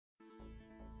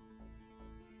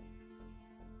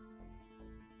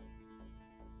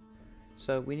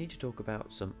So we need to talk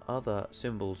about some other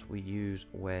symbols we use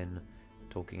when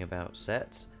talking about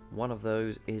sets. One of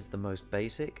those is the most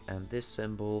basic, and this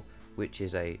symbol, which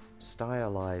is a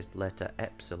stylized letter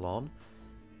epsilon,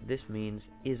 this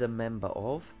means is a member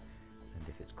of, and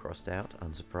if it's crossed out,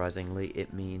 unsurprisingly,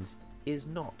 it means is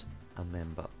not a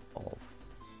member of.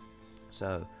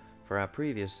 So for our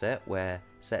previous set, where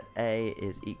set A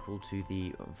is equal to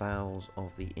the vowels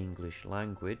of the English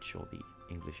language or the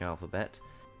English alphabet,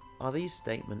 are these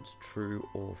statements true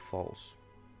or false?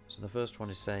 So the first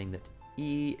one is saying that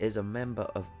E is a member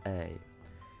of A.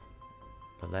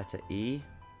 The letter E,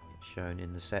 it's shown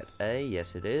in the set A,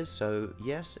 yes it is, so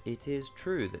yes it is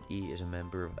true that E is a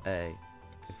member of A.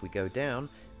 If we go down,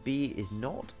 B is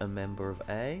not a member of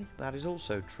A, that is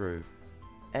also true.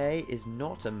 A is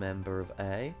not a member of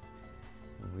A.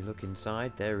 When we look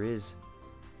inside, there is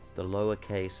the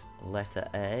lowercase letter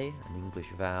A, an English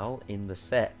vowel, in the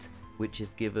set, which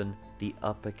is given the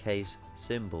uppercase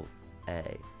symbol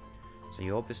A. So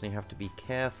you obviously have to be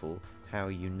careful how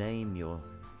you name your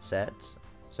sets.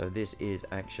 So this is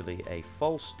actually a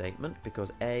false statement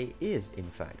because A is in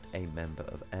fact a member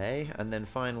of A. And then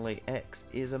finally, X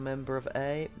is a member of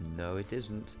A. No, it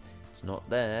isn't. It's not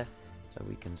there. So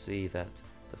we can see that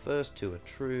the first two are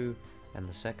true and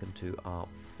the second two are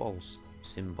false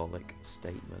symbolic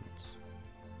statements.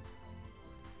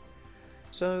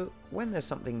 So when there's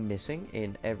something missing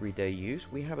in everyday use,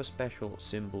 we have a special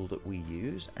symbol that we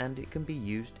use, and it can be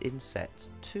used in sets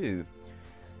too.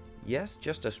 Yes,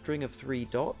 just a string of 3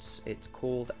 dots. It's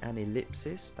called an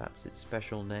ellipsis. That's its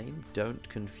special name. Don't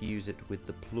confuse it with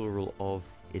the plural of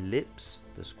ellipse,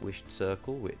 the squished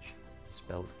circle, which is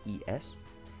spelled ES.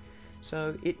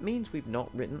 So it means we've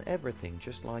not written everything,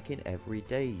 just like in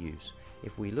everyday use.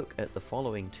 If we look at the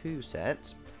following 2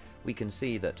 sets, we can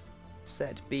see that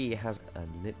set B has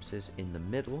an ellipsis in the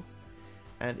middle,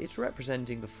 and it's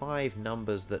representing the 5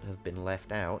 numbers that have been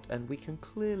left out, and we can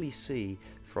clearly see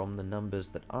from the numbers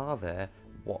that are there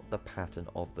what the pattern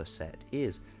of the set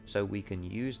is, so we can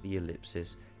use the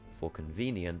ellipsis for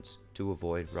convenience to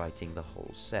avoid writing the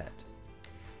whole set.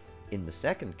 In the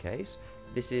second case,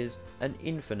 this is an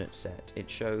infinite set. It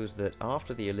shows that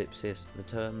after the ellipsis the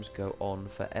terms go on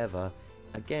forever,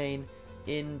 again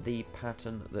in the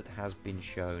pattern that has been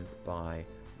shown by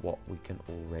what we can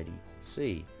already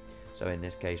see. So in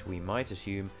this case we might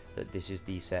assume that this is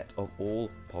the set of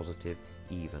all positive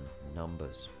even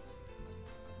numbers.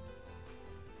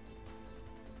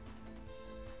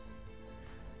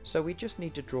 So we just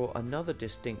need to draw another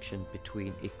distinction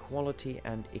between equality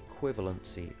and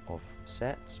equivalency of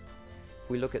sets. If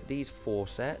we look at these 4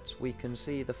 sets, we can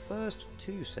see the first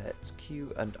 2 sets,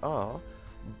 Q and R,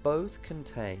 both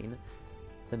contain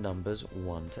the numbers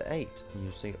 1 to 8. And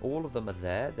you see all of them are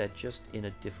there, they're just in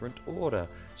a different order.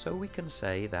 So we can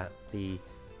say that the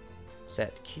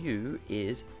set Q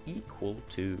is equal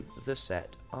to the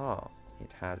set R.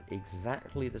 It has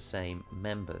exactly the same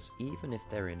members, even if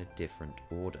they're in a different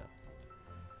order.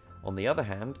 On the other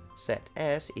hand, set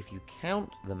S, if you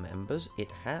count the members,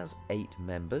 it has 8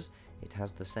 members. It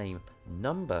has the same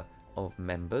number of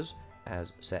members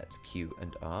as sets Q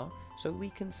and R, so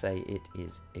we can say it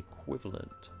is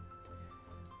equivalent.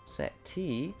 Set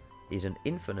T is an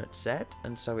infinite set,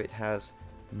 and so it has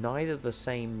neither the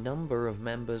same number of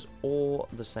members or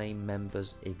the same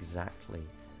members exactly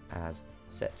as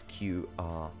sets Q,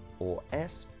 R, or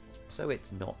S, so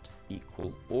it's not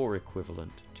equal or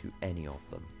equivalent to any of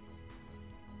them.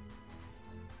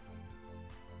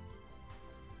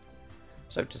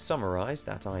 So to summarize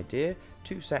that idea,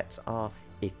 2 sets are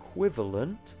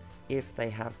equivalent if they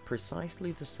have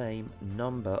precisely the same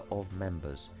number of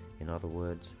members. In other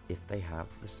words, if they have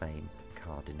the same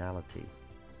cardinality.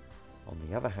 On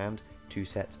the other hand, 2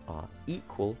 sets are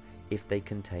equal if they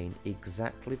contain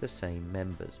exactly the same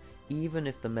members, even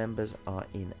if the members are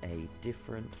in a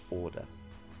different order.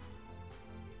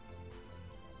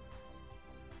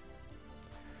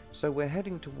 So we're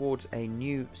heading towards a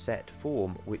new set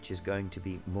form which is going to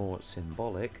be more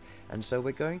symbolic, and so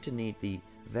we're going to need the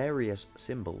various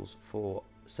symbols for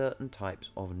certain types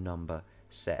of number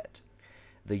set.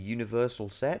 The universal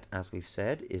set, as we've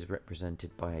said, is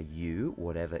represented by a U,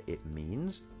 whatever it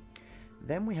means.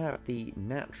 Then we have the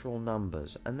natural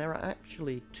numbers, and there are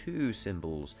actually 2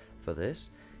 symbols for this.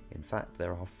 In fact,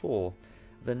 there are 4.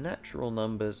 The natural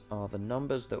numbers are the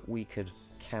numbers that we could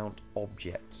count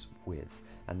objects with,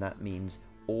 and that means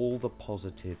all the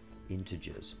positive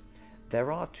integers.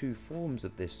 There are 2 forms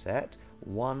of this set,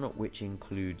 one which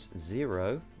includes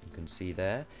 0, you can see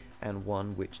there, and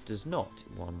one which does not,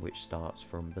 one which starts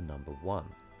from the number 1.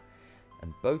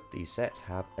 And both these sets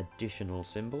have additional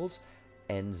symbols.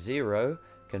 N0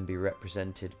 can be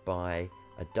represented by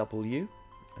a W,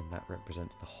 and that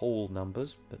represents the whole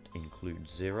numbers but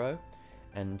includes 0,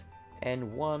 and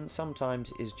n1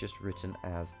 sometimes is just written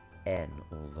as n,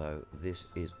 although this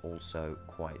is also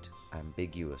quite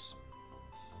ambiguous.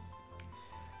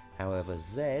 However,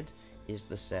 Z is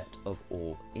the set of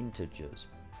all integers.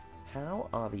 How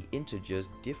are the integers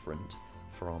different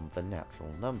from the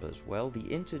natural numbers? Well, the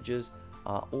integers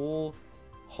are all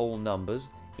whole numbers,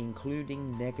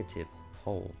 including negative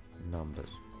whole numbers.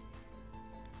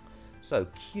 So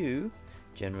Q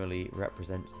generally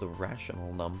represents the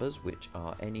rational numbers, which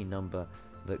are any number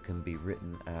that can be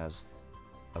written as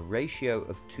a ratio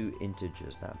of two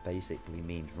integers. That basically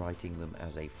means writing them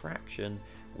as a fraction,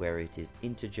 where it is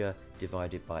integer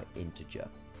divided by integer.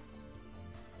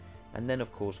 And then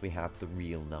of course we have the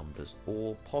real numbers,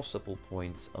 or possible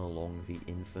points along the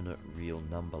infinite real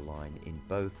number line in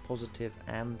both positive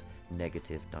and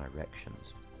negative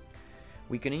directions.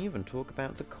 We can even talk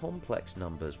about the complex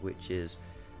numbers, which is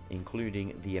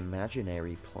including the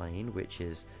imaginary plane, which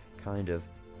is kind of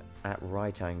at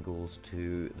right angles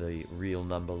to the real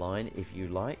number line, if you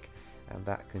like, and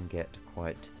that can get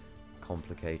quite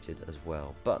complicated as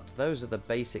well. But those are the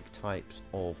basic types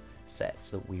of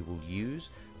sets that we will use.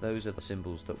 Those are the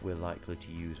symbols that we're likely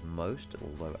to use most,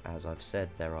 although as I've said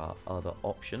there are other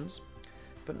options.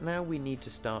 But now we need to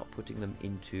start putting them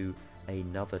into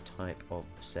another type of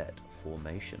set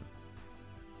formation.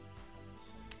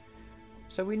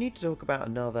 So we need to talk about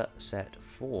another set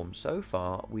form. So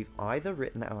far we've either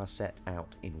written our set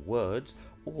out in words,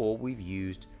 or we've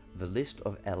used the list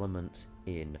of elements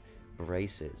in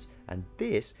braces, and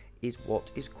this is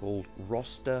what is called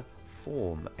roster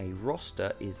form. A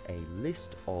roster is a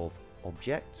list of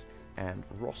objects, and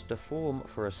roster form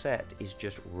for a set is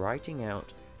just writing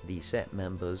out the set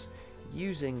members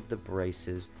using the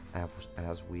braces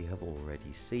as we have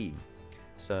already seen.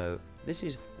 So this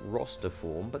is roster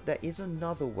form, but there is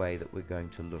another way that we're going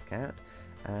to look at,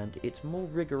 and it's more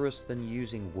rigorous than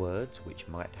using words, which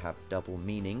might have double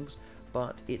meanings,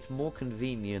 but it's more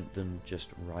convenient than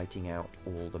just writing out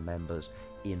all the members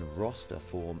in roster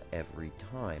form every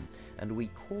time, and we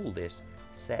call this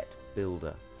set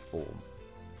builder form.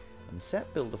 And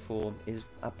set builder form is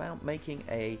about making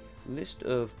a list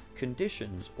of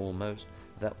conditions almost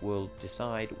that will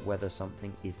decide whether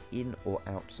something is in or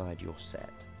outside your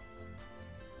set.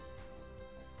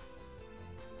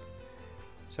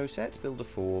 So set builder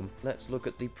form, let's look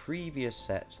at the previous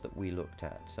sets that we looked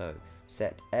at. So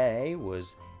set A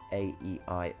was A, E,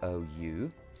 I, O, U,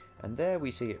 and there we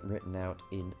see it written out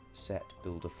in set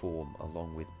builder form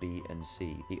along with B and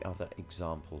C, the other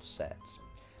example sets.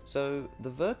 So the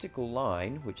vertical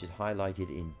line, which is highlighted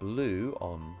in blue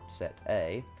on set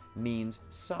A, means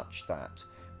such that,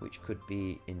 which could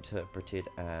be interpreted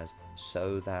as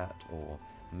so that or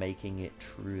making it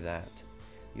true that.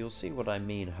 You'll see what I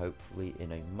mean hopefully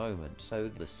in a moment. So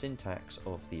the syntax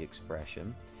of the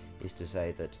expression is to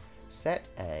say that set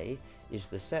A is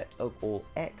the set of all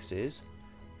x's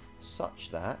such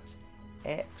that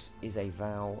x is a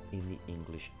vowel in the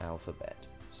English alphabet.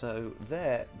 So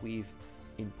there we've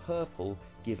in purple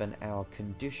given our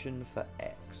condition for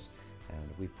x, and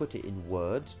we put it in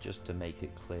words just to make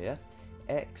it clear.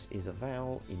 X is a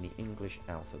vowel in the English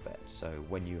alphabet. So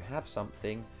when you have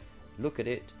something, look at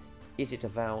it. Is it a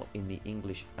vowel in the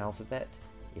English alphabet?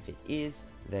 If it is,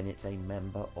 then it's a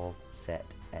member of set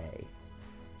A.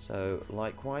 So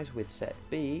likewise with set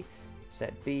B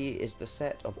is the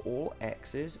set of all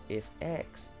x's if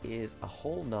x is a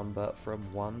whole number from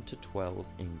 1 to 12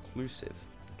 inclusive.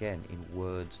 Again, in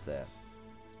words there.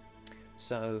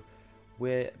 So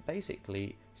we're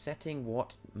basically setting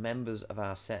what members of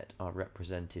our set are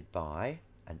represented by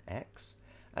an x,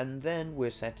 and then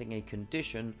we're setting a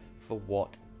condition for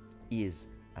what is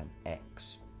an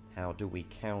x. How do we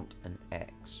count an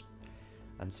x?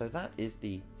 And so that is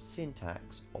the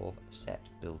syntax of set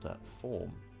builder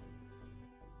form.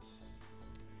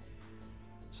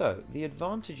 So the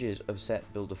advantages of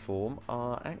set builder form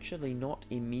are actually not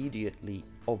immediately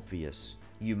obvious.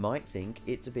 You might think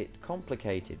it's a bit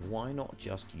complicated. Why not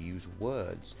just use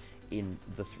words? In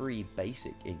the three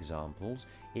basic examples,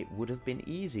 it would have been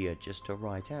easier just to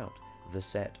write out the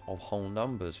set of whole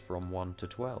numbers from 1 to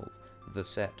 12, the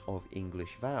set of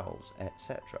English vowels,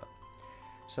 etc.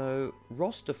 So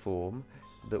roster form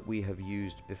that we have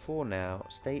used before now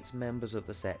states members of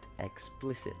the set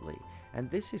explicitly, and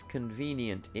this is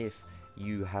convenient if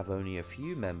you have only a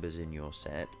few members in your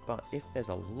set, but if there's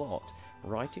a lot,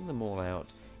 writing them all out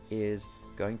is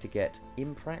going to get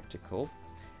impractical,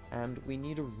 and we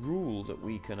need a rule that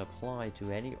we can apply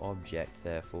to any object,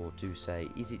 therefore, to say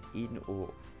is it in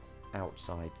or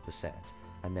outside the set.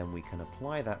 and then we can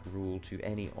apply that rule to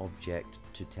any object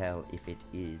to tell if it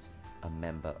is a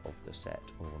member of the set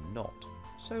or not.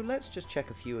 So let's just check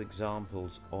a few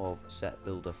examples of set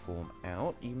builder form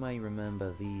out. You may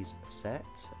remember these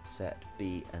sets, set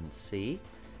B and C,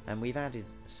 and we've added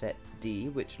set D,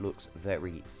 which looks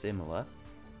very similar.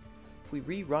 If we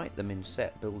rewrite them in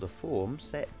set builder form,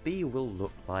 set B will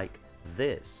look like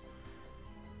this.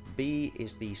 B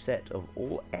is the set of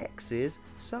all x's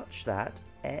such that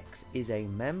x is a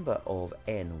member of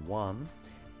n1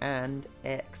 and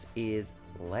x is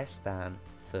less than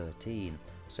 13.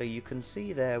 So you can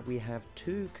see there we have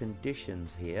two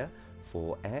conditions here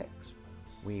for x.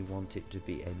 We want it to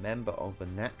be a member of the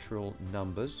natural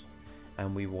numbers,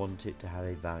 and we want it to have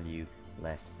a value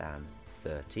less than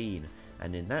 13.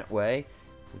 And in that way,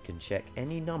 we can check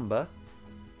any number.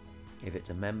 If it's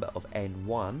a member of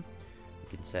n1,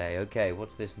 we can say, okay,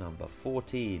 what's this number?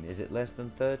 14. Is it less than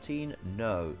 13?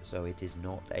 No. So it is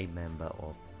not a member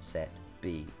of set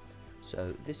B.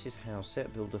 So this is how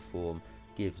set builder form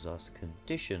gives us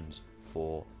conditions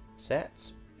for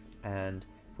sets. And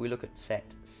if we look at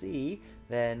set C,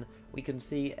 then we can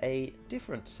see a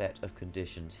different set of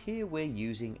conditions. Here we're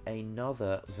using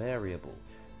another variable.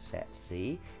 Set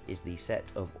C is the set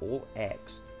of all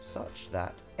x such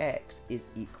that x is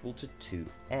equal to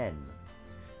 2n.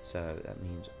 So that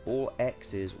means all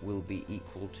x's will be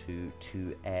equal to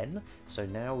 2n. So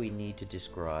now we need to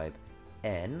describe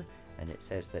n, and it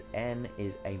says that n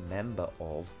is a member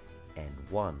of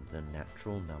n1, the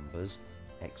natural numbers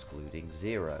excluding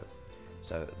 0.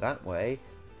 So that way,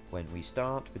 when we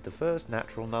start with the first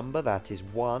natural number, that is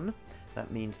 1,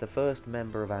 that means the first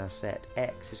member of our set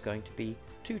x is going to be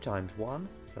 2 times 1,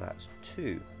 so that's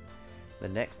 2. The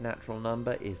next natural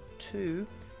number is 2,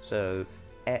 so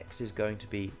x is going to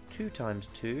be 2 times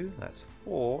 2, that's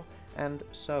 4, and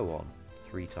so on.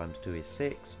 3 times 2 is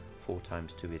 6, 4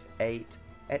 times 2 is 8,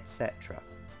 etc.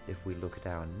 If we look at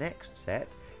our next set,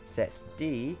 set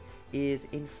D is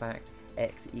in fact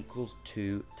x equals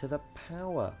 2 to the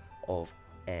power of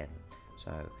n.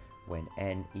 So when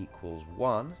n equals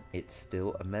 1, it's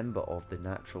still a member of the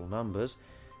natural numbers.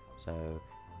 So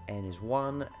n is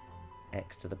 1,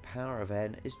 x to the power of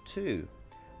n is 2.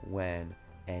 When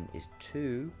n is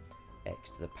 2, x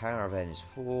to the power of n is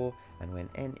 4, and when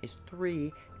n is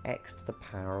 3, x to the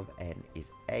power of n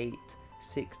is 8,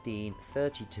 16,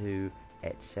 32,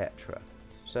 etc.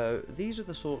 So these are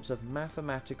the sorts of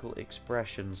mathematical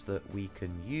expressions that we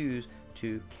can use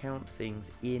to count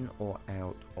things in or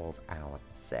out of our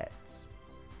sets.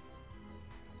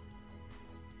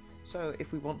 So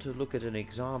if we want to look at an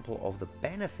example of the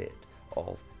benefit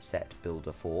of set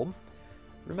builder form,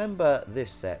 remember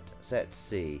this set, set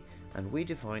C, and we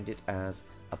defined it as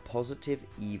a positive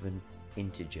even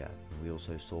integer. We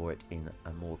also saw it in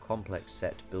a more complex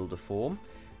set builder form.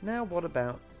 Now what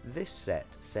about this set,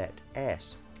 set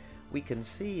S? We can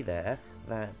see there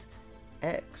that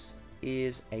x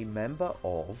is a member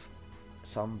of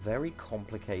some very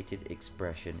complicated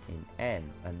expression in n,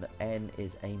 and n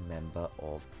is a member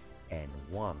of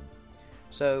n1.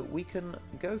 So we can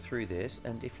go through this,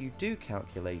 and if you do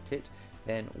calculate it,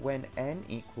 then when n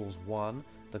equals 1,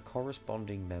 the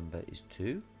corresponding member is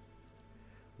 2.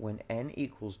 When n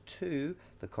equals 2,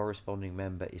 the corresponding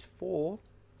member is 4.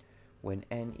 When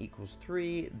n equals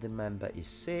 3, the member is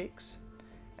 6.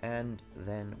 And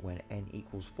then when n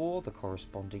equals 4, the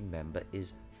corresponding member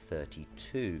is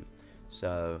 32.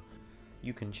 So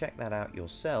you can check that out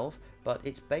yourself, but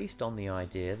it's based on the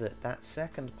idea that that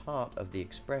second part of the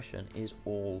expression is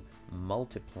all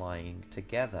multiplying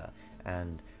together,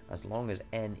 and as long as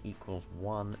n equals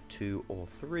 1, 2 or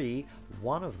 3,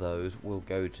 one of those will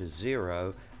go to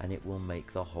 0 and it will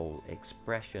make the whole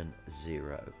expression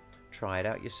 0. Try it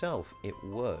out yourself, it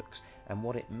works. And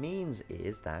what it means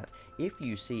is that if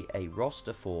you see a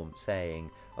roster form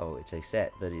saying, oh, it's a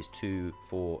set that is 2,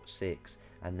 4, 6,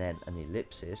 and then an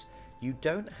ellipsis, you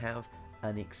don't have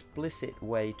an explicit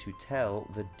way to tell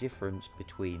the difference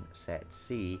between set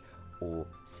C or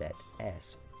set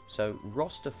S. So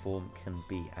roster form can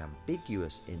be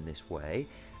ambiguous in this way,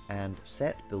 and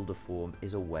set builder form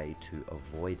is a way to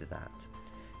avoid that.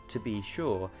 To be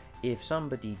sure, if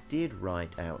somebody did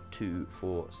write out 2,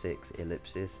 4, 6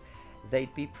 ellipsis,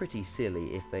 they'd be pretty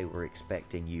silly if they were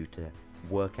expecting you to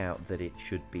work out that it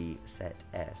should be set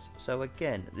S. So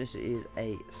again, this is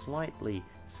a slightly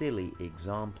silly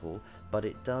example, but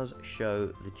it does show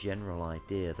the general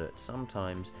idea that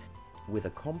sometimes with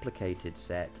a complicated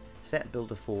set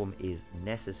builder form is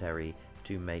necessary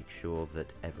to make sure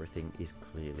that everything is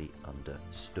clearly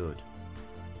understood.